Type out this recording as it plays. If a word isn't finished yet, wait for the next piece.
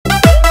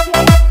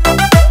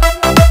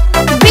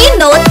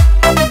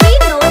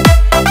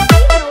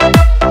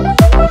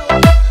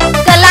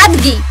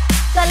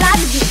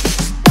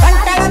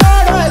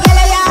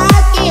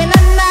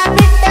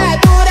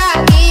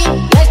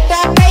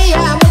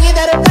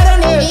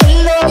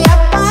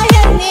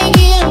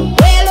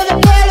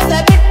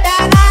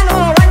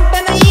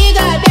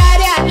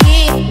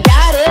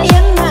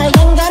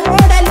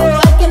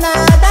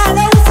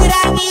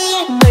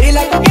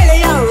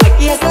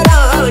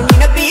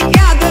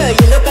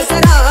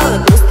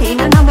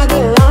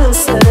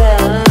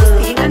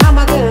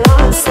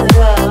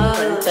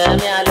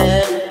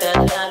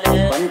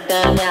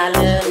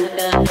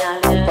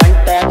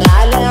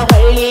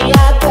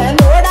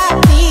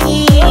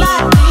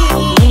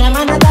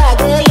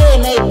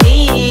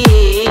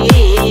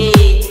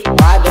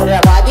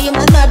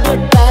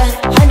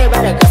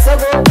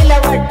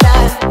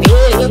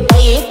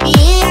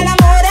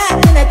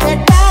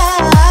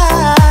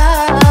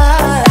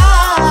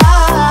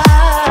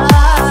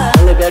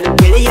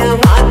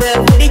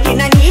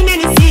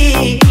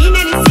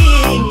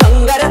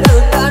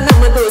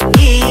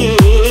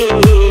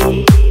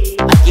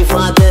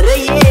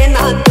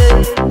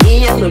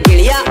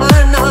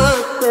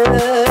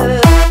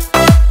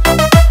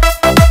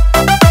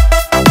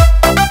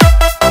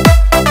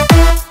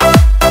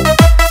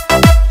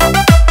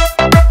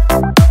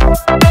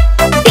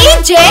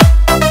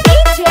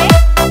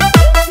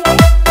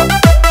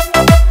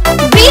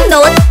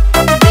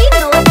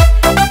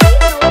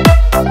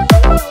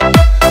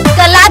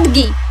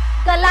Kaladagi,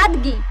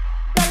 Kaladagi,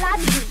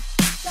 Kaladagi,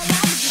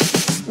 Kaladagi.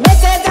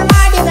 Message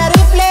ಮಾಡಿದ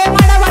reply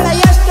ಮಾಡವಳ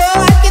ಎಷ್ಟು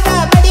ಹಾಕಿದ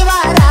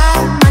ಬಡಿವಾರ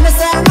ಮನಸ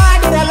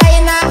ಮಾಡಿದ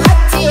ಲೈನ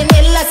ಹಚ್ಚಿ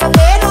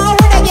ನಿಲ್ಲಸಬೇನೋ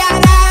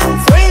ಹುಡುಗ್ಯಾರ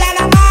ಸುಳ್ಳನ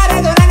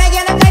ಮಾರದು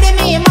ನನಗೆನ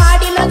ಕಡಿಮೆ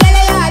ಮಾಡಿಲು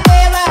ಗೆಳೆಯ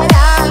ದೇವರ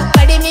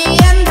ಕಡಿಮೆ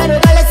ಎಂದರು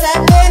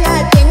ಗಳಿಸಬೇನ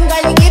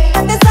ತಿಂಗಳಿಗೆ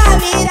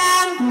 20,000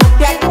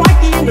 ಮತ್ತ್ಯಾಕೆ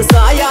ವಾಟಿ ಎಂದು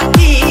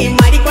ಸಾಯಾಕಿ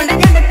ಮಾಡಿಕೊಂಡ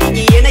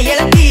ಗಂಡತಿಗೆ ಏನ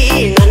ಹೇಳತಿ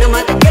ನನ್ನ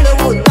ಮಾತು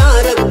ಕೆಲವು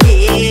ತಾರತಿ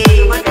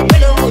ಮಾತು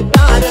ಕೆಲವು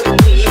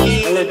ತಾರತಿ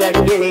ಅಳಗಾಡ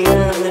ಗೆಳೆಯ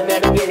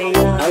ಅಳಗಾಡ ಗೆಳೆಯ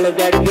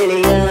ಅಳಗಾಡ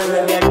ಗೆಳೆಯ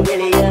ಅಳಗಾಡ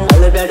ಗೆಳೆಯ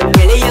ಅಳಗಾಡ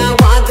ಗೆಳೆಯ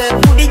ವಾದ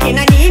ಹುಡುಗಿನ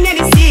ನೀ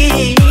ನೆನೆಸಿ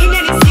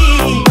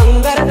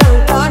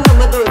ಬಂಗಾರದಂತ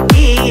ನಮ್ಮ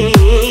ದೊಡ್ಡಿ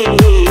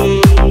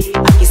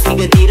ಅಕ್ಕಿ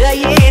ಸಿಗದಿರ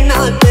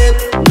ಏನಾತ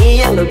ನೀ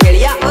ಅಲ್ಲೋ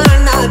ಗೆಳೆಯ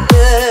ಅನಾಥ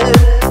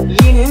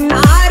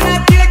ಇನ್ನಾರ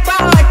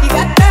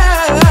ತಿಳ್ಕಾಕಿಗತ್ತ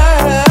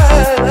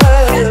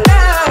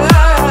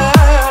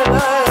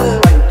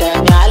ಒಟ್ಟ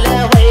ಮ್ಯಾಲ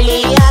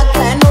ಹೊಳ್ಳಿಯಾಕ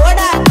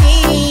ನೋಡಾಕಿ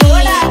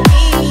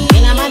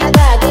ನಿನ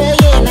ಮನದಾಗ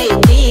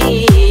ಏನೈತಿ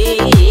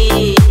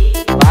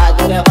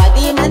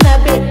ಬಾಗರವಾದಿ ಮನ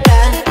ಬಿಟ್ಟ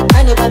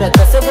ಹನಿ ಬರ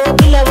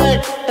ಕಸಬೋಗಿಲ್ಲ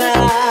ಒಟ್ಟ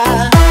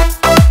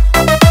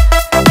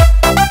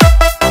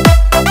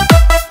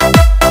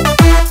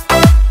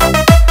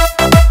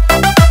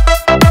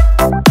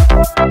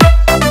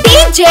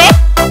DJ,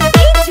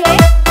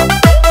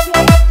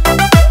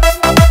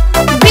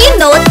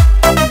 Vinod,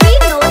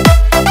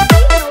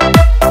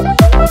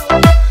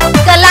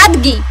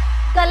 Kaladagi,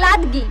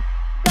 Kaladagi,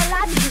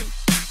 Kaladagi,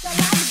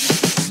 Kaladagi.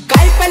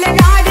 ಕಾಲ್ಪಲೆ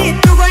ಗಾಡಿ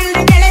ತಗೊಂಡ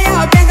ಗೆಳೆಯ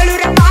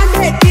ಬೆಂಗಳೂರ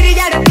ಬಾಂದ್ರೆ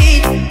ತಿರುಗಾಡತಿ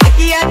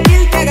ಅಕ್ಕಿಯ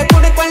ತಿಲ್ತಾಗ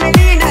ಕುಡ್ಕೊಂಡ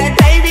ನೀನ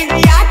ಡ್ರೈವಿಂಗ್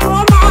ಯಾಕೋ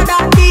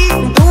ಮಾಡಾತಿ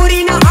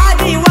ದೂರಿನ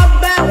ಹಾದಿ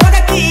ಒಬ್ಬ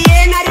ಹೊಡತಿ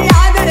ಏನರಿ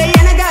ಆದರೆ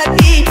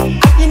ಎನಗಾತಿ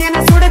ಅಕ್ಕಿನ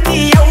ಸುಡತಿ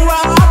ಯವ್ವ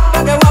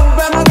ಅಪ್ಪಗ ಒಬ್ಬ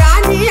ಮಗ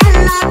ನೀ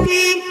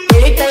ಅಲ್ಲಾತಿ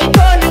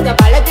ತಿಳಿತೈತೋ ನಂಗ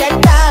ಬಾಳ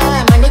ಕೆಟ್ಟ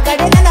ಮನಿ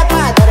ಕಡೆ ನನ್ನ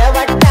ಪಾದರ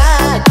ಒಟ್ಟ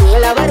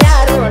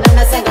ಕೇಳವರ್ಯಾರು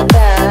ನನ್ನ ಸಂಗಟ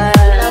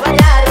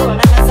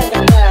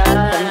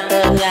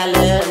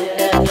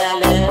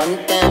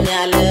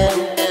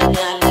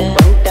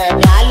ಹೊಂಟ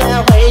ಮ್ಯಾಲ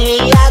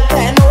ಹೊಳ್ಳಿಯಾಕ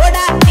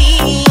ನೋಡಾತಿ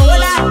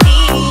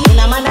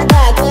ನಿನ್ನ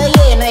ಮನದಾಗ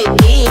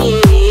ಏನೈತಿ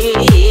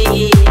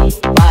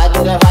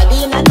ಬಾದುರವಾದಿ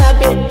ನನ್ನ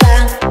ಬೆಟ್ಟ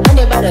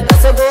ಮನೆ ಬರ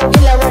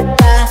ಕಸಗೋಗಿಲ್ಲ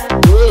ಒಟ್ಟ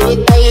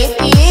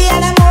ತಿಳಿತೈತಿ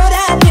ಅಳಮೂರ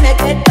ದಿನ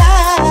ಕೆಟ್ಟ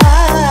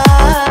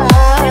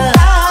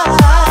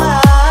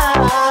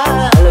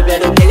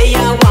ಅಳಬೇಡ ಗೆಳೆಯ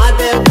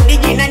ವಾದ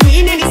ಹುಡುಗಿನ ನೀ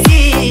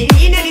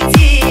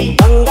ನೆನೆಸಿ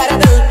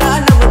ಬಂಗಾರದಂತ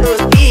ನಮ್ಮ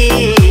ದೋಸ್ತಿ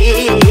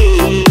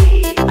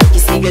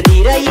ಅಕ್ಕಿ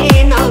ಸಿಗದಿರ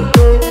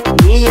ಏನಾತು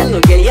ನೀ ಎಲ್ಲೋ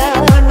ಗೆಳೆಯ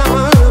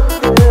ನಾತು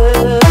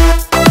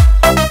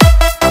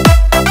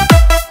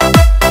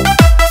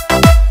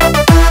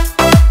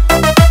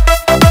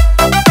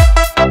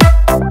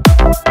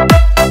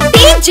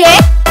DJ,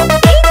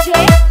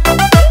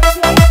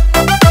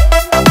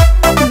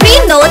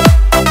 Vinod,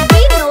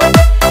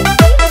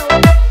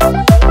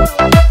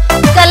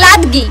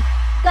 Kaladagi,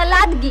 Kaladagi,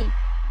 Kaladagi,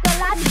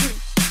 Kaladagi.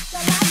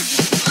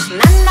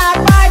 ನನ್ನ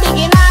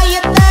ಪಾಡಿಗೆ ನಾ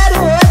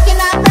ಇದ್ದರು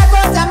ಅಕ್ಕಿನ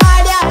ಪ್ರಪೋಸ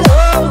ಮಾಡ್ಯಾಳು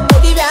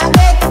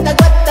ಮದುವೆಯಾಗಬೇಕಂತ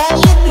ಗೊತ್ತ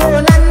ಇದ್ರು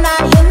ನನ್ನ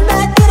ಹಿಂದ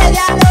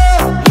ತಿರುಗಾಳು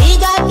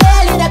ಈಗ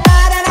ಕೇಳಿದ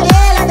ಕಾರಣ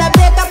ಹೇಳದ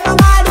ಬೇಕಪ್ಪ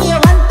ಮಾಡಿ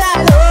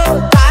ಹೊಂಟಾಳು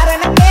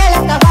ಕಾರಣ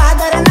ಕೇಳಕ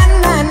ಹೋದರ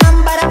ನನ್ನ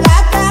ನಂಬರ್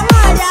ಬ್ಲಾಕ್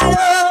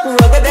ಮಾಡ್ಯಾಳು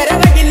ಒಗದರ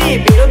ಬಗಿಲಿ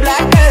ಬಿಡು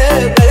ಬ್ಲಾಕ್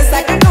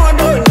ಬಳಸಕ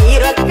ನೋಡು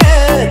ನೀರಕ್ಕ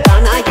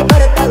ತಾನಾಗಿ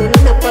ಬರ್ತಾಳು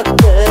ನಿನ್ನ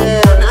ಪಕ್ಕ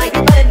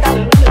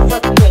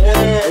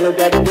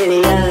ಅಳುಗಾಡು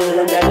ಗೆಳೆಯ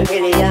ಅಳುಗಾಡು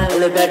ಗೆಳೆಯ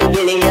ಅಳುಗಾಡು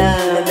ಗೆಳೆಯ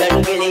ಅಳುಗಾಡು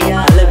ಗೆಳೆಯ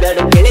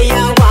ಅಳುಗಾಡು ಗೆಳೆಯ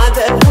ವಾದ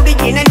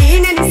ಹುಡುಗಿನ ನೀ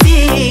ನೆನೆಸಿ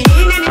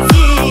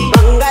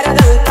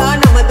ಬಂಗಾರದಂತ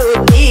ನಮ್ಮ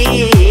ದೋಟಿ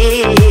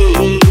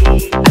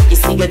ಅಕ್ಕಿ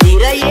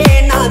ಸಿಗದಿರ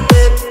ಏನಾತ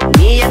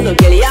ನೀ ಎಲ್ಲೋ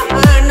ಗೆಳೆಯ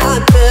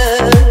ಅನಾಥ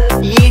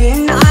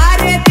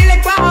ಇನ್ನಾರೆ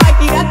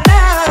ತಿಳ್ಕಾಕಿಗತ್ತ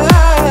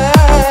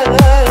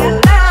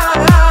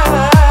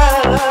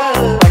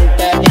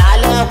ಹೊಂಟ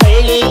ಮ್ಯಾಲ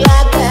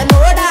ಹೊಳ್ಳಿಯಾಕ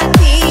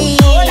ನೋಡಾತಿ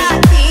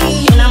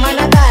ನಿನ್ನ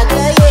ಮನದಾಗ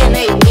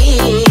ಏನೈತಿ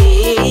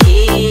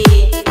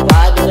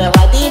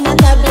ಬಾದುರವಾದಿ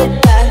ನನ್ನ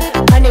ಬೆಟ್ಟ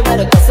ಮನೆ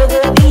ಬರ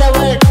ಕಸಗೋದಿಲ್ಲ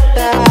ಒಟ್ಟ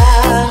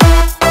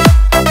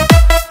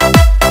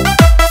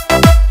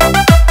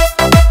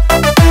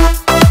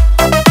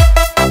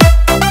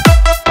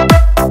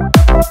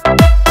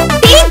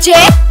DJ,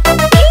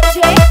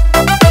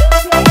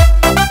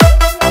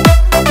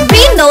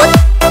 Vinod,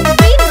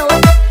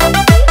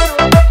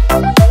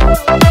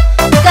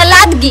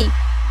 Kaladagi,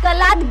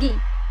 Kaladagi,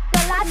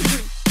 Kaladagi,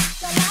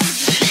 Kaladagi.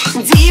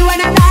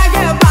 ಜೀವನದಾಗ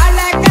ಬಾಳ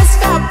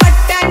ಕಷ್ಟ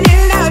ಪಟ್ಟ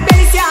ನಿನ್ನ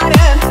ಬೆಳೆಸ್ಯಾರ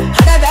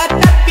ಹಡದ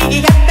ತಪ್ಪಿಗೆ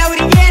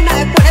ಎದ್ದವ್ರಿಗೇನ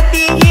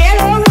ಕೊಡತಿ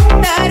ಹೇಳೋ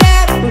ಉತ್ತರ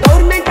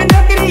ಗೌರ್ಮೆಂಟ್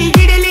ನೌಕರಿ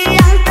ಹಿಡಿಲಿ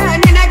ಅಂತ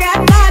ನಿನಗ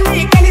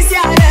ತಾಲಿ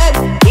ಕಲಿಸ್ಯಾರ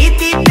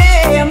ಪ್ರೀತಿ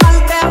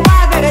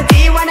ಪ್ರೇಮಂತವಾದರ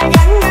ಜೀವನ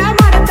ಹೆಂಗ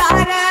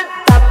ಮಾಡ್ತಾರ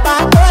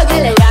ತಪ್ಪಾತೋ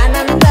ಗೆಳೆಯ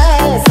ನಂದ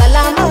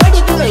ಸಲಾಮ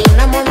ಹೊಡಿತು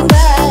ಇನ್ನ ಮುಂದ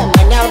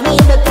ಮನ್ಯಾವ್ನ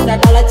ಇದ್ದತ್ತಿನ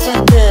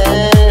ಕಳಚಂದ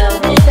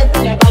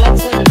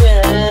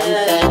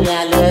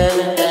ಮ್ಯಾಲ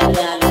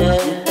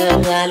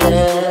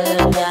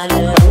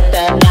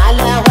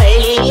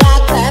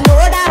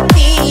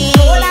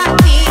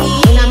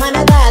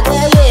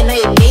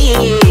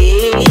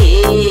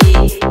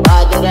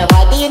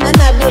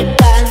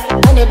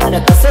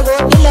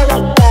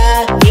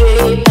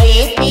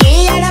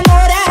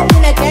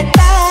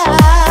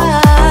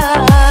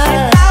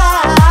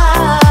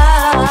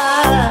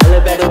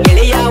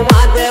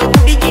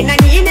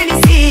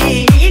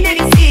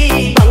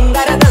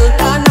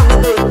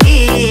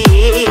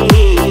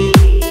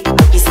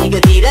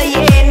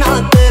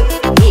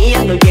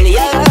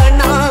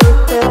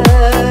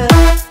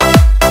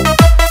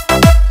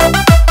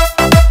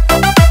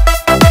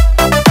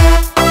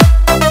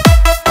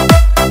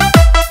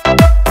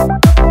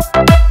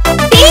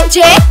DJ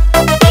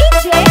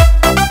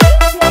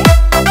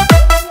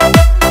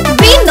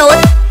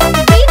Vinod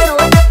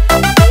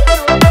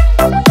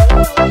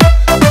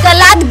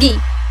Kaladagi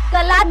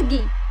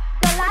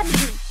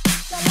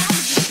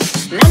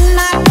ನನ್ನ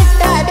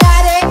ಬಿಟ್ಟ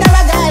ಬ್ಯಾರೆ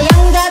ಕಳಗ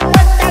ಹೆಂಗ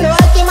ಕೊಟ್ಟಳು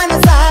ಆಕಿ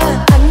ಮನಸ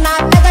ಅನ್ನ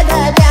ತಗದ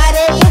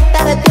ಬ್ಯಾರೆ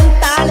ಇಟ್ಟರ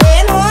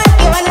ತಿಂತಾಳೇನೋ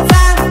ಆಕಿ ಮನಸ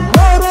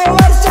 3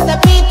 ವರ್ಷದ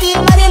ಪ್ರೀತಿ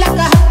ಮರಿಲಕ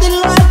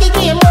ಹತ್ತಿಲ್ಲ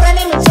ಆಕಿಗೆ 3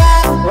 ನಿಮಿಷ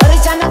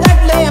ವರ್ಷನ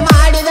ಗಟ್ಲೆ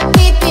ಮಾಡಿದ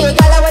ಪ್ರೀತಿ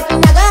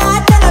ಗಳವತ್ತಿನಗ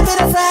ಆತನ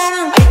ಬಿರಸ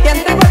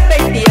ಐತ್ಯಂತ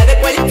ಗೊತ್ತೈತಿ ಅದ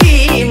ಕೊಳಿತಿ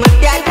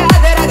ಮತ್ತ್ಯಾಕ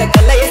ಅದರಾಗ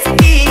ಕಲ್ಲ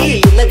ಎಸಕಿ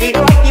ಇಲ್ಲ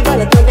ಬಿಡು ಆಕಿ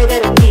ಬಲ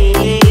ತೊಂದರಕಿ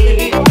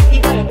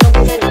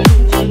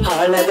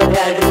ಹಾಳದ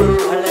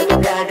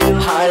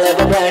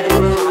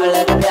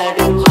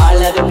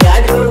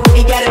ಬ್ಯಾಡ್ರು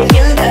ಹುಡುಗ್ಯಾರ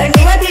ಇಲ್ದ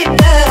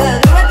ನಿವದಿದ್ದ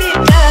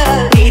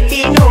ಪ್ರೀತಿ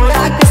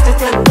ನೋಡಾಕಷ್ಟ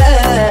ಚಂದ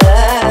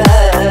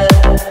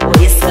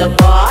ವಯಸ್ಸ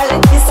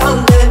ಬಾಳಕ್ಕಿ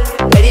ಸಾಂದ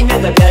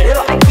ಕಡಿಮೆಗ ಬ್ಯಾಡು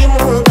ಅಕ್ಕಿ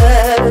ಮೂದ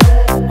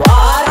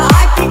ವಾರ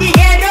ಆಕಿಗೆ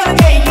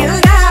ಹೇಳೋದೇ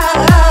ಇಲ್ಲ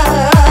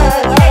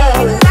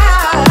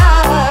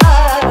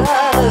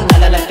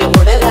ನಲಲಕ್ಕೆ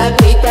ಹುಡುಗ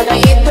ಪ್ರೀತಗ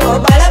ಇದ್ದು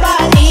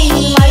ಬಳಬಾರಿ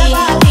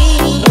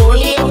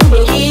ನೋಡಿ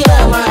ಹುಡುಗಿಯ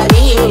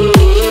ಮಾರಿ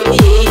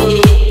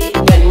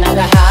ಕನ್ನಡ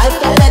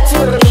ಹಾಕದ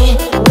ಚೂರಿ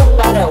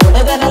ಉಪ್ಪರ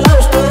ಹುಡುಗನ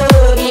ಲವ್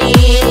ಸ್ಟೋರಿ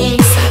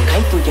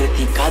ಸಾಕಾಯ್ತು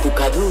ಗೆಳತಿ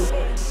ಕಾದು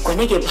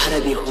ಕೊನೆಗೆ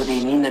ಬಾರದೆ ಹೋದೆ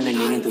ನಿನ್ನನ್ನ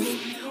ನೆನೆದು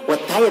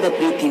ಒತ್ತಾಯದ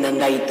ಪ್ರೀತಿ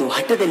ನಂದಾಯಿತು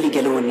ಹಠದಲ್ಲಿ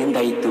ಗೆಲುವು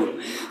ನಿಂದಾಯಿತು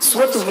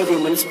ಸೋತು ಹೋದೆ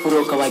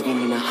ಮನಸ್ಪೂರ್ವಕವಾಗಿ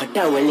ನಿನ್ನ ಹಠ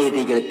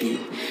ಒಳ್ಳೆಯದೇ ಗೆಳತಿ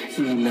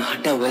ನಿನ್ನ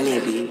ಹಠ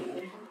ಒಳ್ಳೆಯದೇ